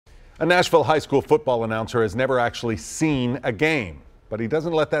A Nashville high school football announcer has never actually seen a game, but he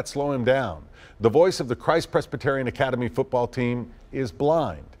doesn't let that slow him down. The voice of the Christ Presbyterian Academy football team is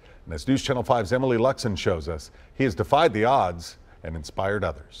blind. And as News Channel 5's Emily Luxon shows us, he has defied the odds and inspired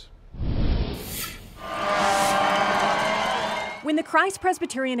others. When the Christ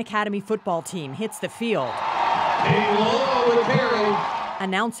Presbyterian Academy football team hits the field,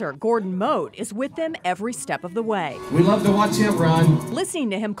 announcer Gordon Mote is with them every step of the way. We love to watch him run.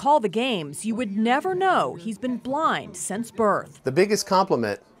 Listening to him call the games, you would never know he's been blind since birth. The biggest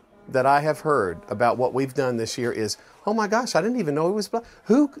compliment that I have heard about what we've done this year is, oh my gosh, I didn't even know he was blind.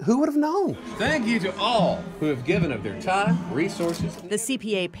 Who would have known? Thank you to all who have given of their time, resources. The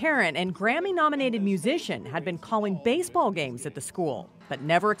CPA parent and Grammy-nominated musician had been calling baseball games at the school, but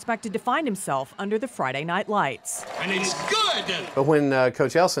never expected to find himself under the Friday night lights. And it's good! But when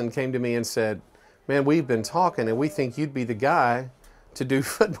Coach Elson came to me and said, man, we've been talking and we think you'd be the guy to do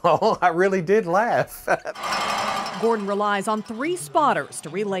football, I really did laugh. Gordon relies on 3 spotters to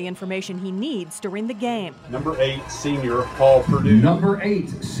relay information he needs during the game. Number 8, senior Hall Purdue. Number 8,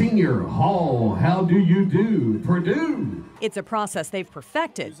 senior Hall, how do you do, Purdue? It's a process they've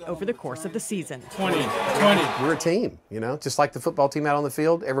perfected over the course of the season. 20. We're a team, you know, just like the football team out on the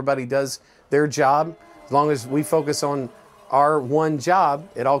field. Everybody does their job. As long as we focus on our one job,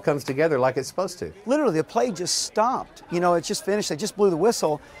 it all comes together like it's supposed to. Literally, the play just stopped. You know, it just finished. They just blew the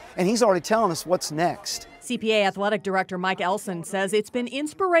whistle, and he's already telling us what's next. CPA Athletic Director Mike Elson says it's been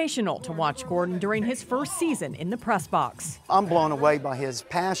inspirational to watch Gordon during his first season in the press box. I'm blown away by his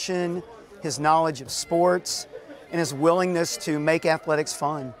passion, his knowledge of sports, and his willingness to make athletics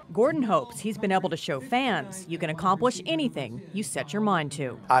fun. Gordon hopes he's been able to show fans you can accomplish anything you set your mind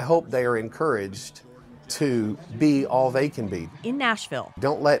to. I hope they are encouraged to be all they can be. In Nashville.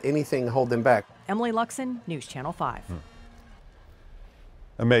 Don't let anything hold them back. Emily Luxon, News Channel 5.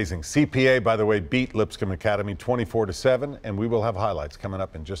 Amazing. CPA, by the way, beat Lipscomb Academy 24-7, and we will have highlights coming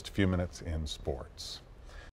up in just a few minutes in sports.